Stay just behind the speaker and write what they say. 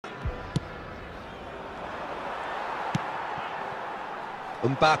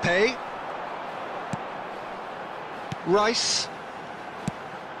Mbappe. Rice.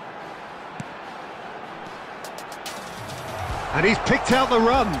 And he's picked out the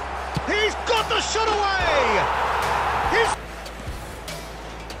run. He's got the shot away!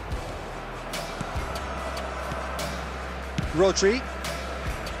 Rodri.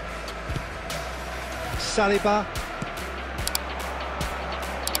 Saliba.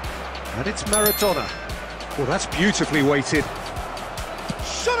 And it's Maradona. Well, that's beautifully weighted.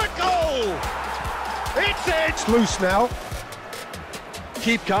 Shot at goal! It's in! It's loose now.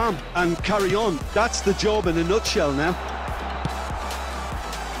 Keep calm and carry on. That's the job in a nutshell now.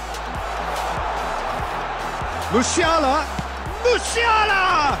 Musiala!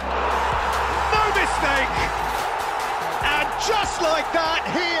 Musiala! No mistake! And just like that,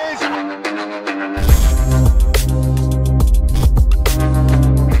 he is...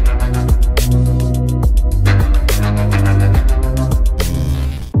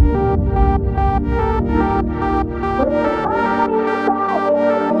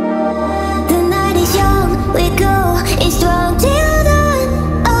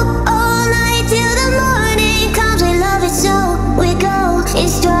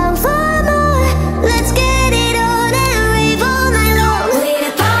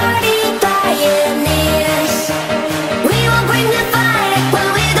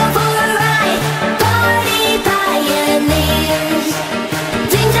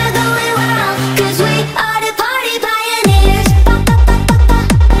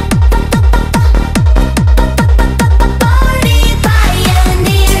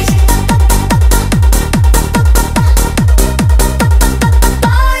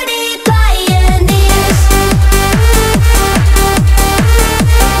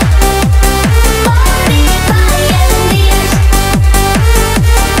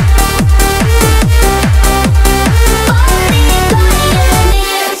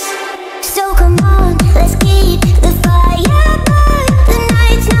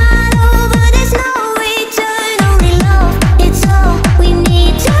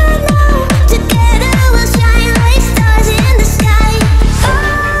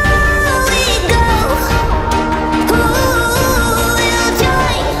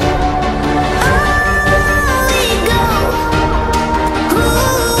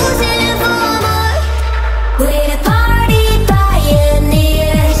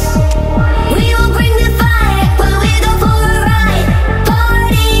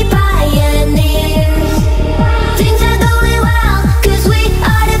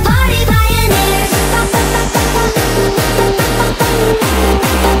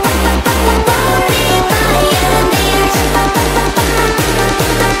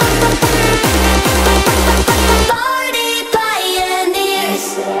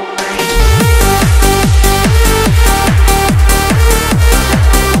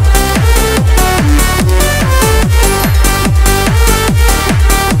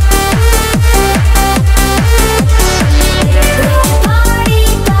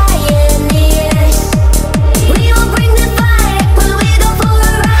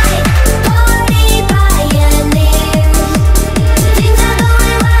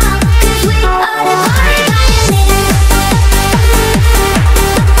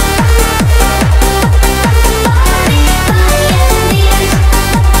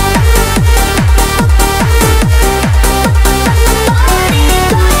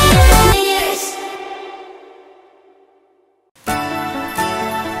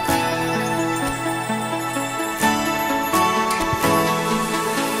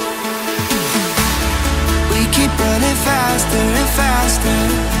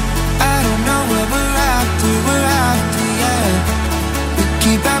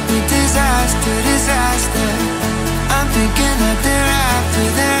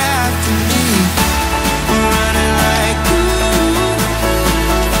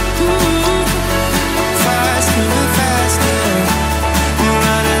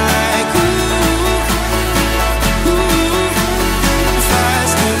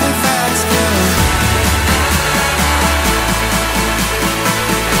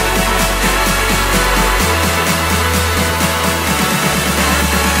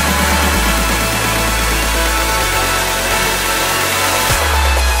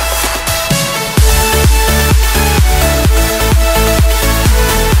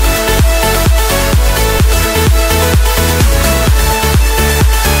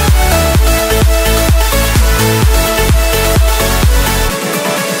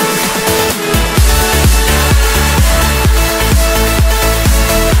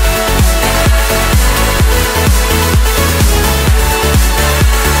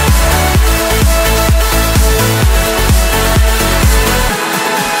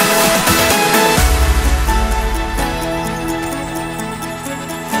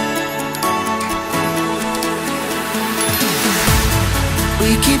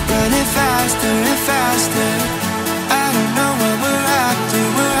 We keep running faster and faster. I don't know what we're after,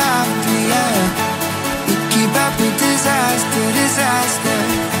 yeah. We keep up with disaster, disaster.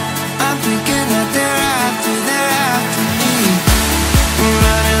 I'm thinking that they're after me. We're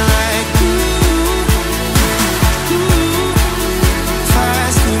running like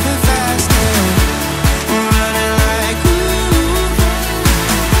faster and faster. We're running like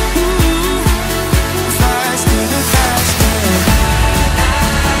faster and faster.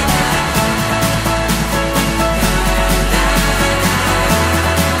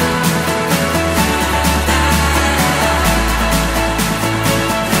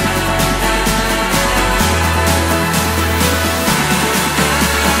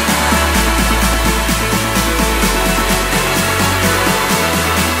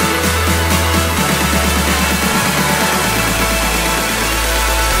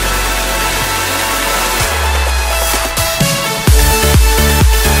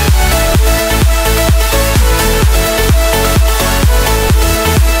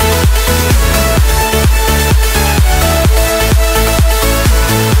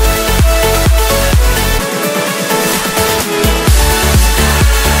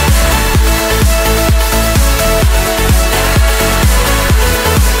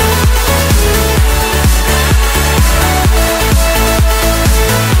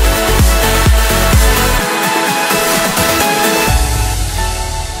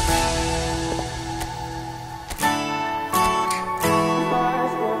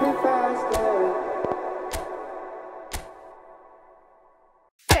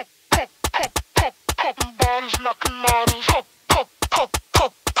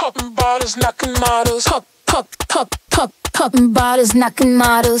 Bottles knocking models, popping bottles knocking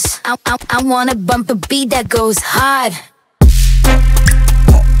models. I wanna bump a beat that goes hard.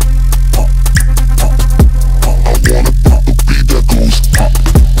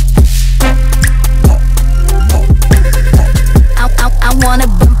 I wanna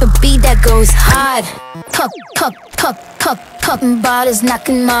bump a beat that goes hard. Popping bottles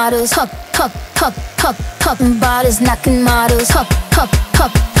knocking models. Popping bottles knocking models.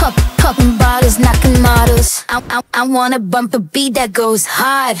 Popping bottles knocking models. I wanna bump a beat that goes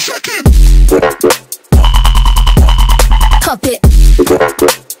hard. Pop it.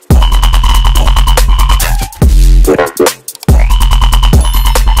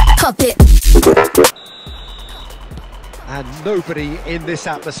 Pop it. And nobody in this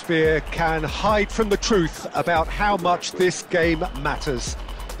atmosphere can hide from the truth about how much this game matters.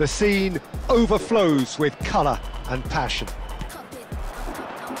 The scene overflows with colour and passion.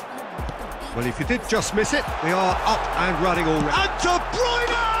 Well, if you did just miss it, we are up and running already. And De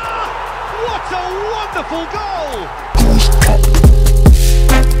Bruyne! What a wonderful goal!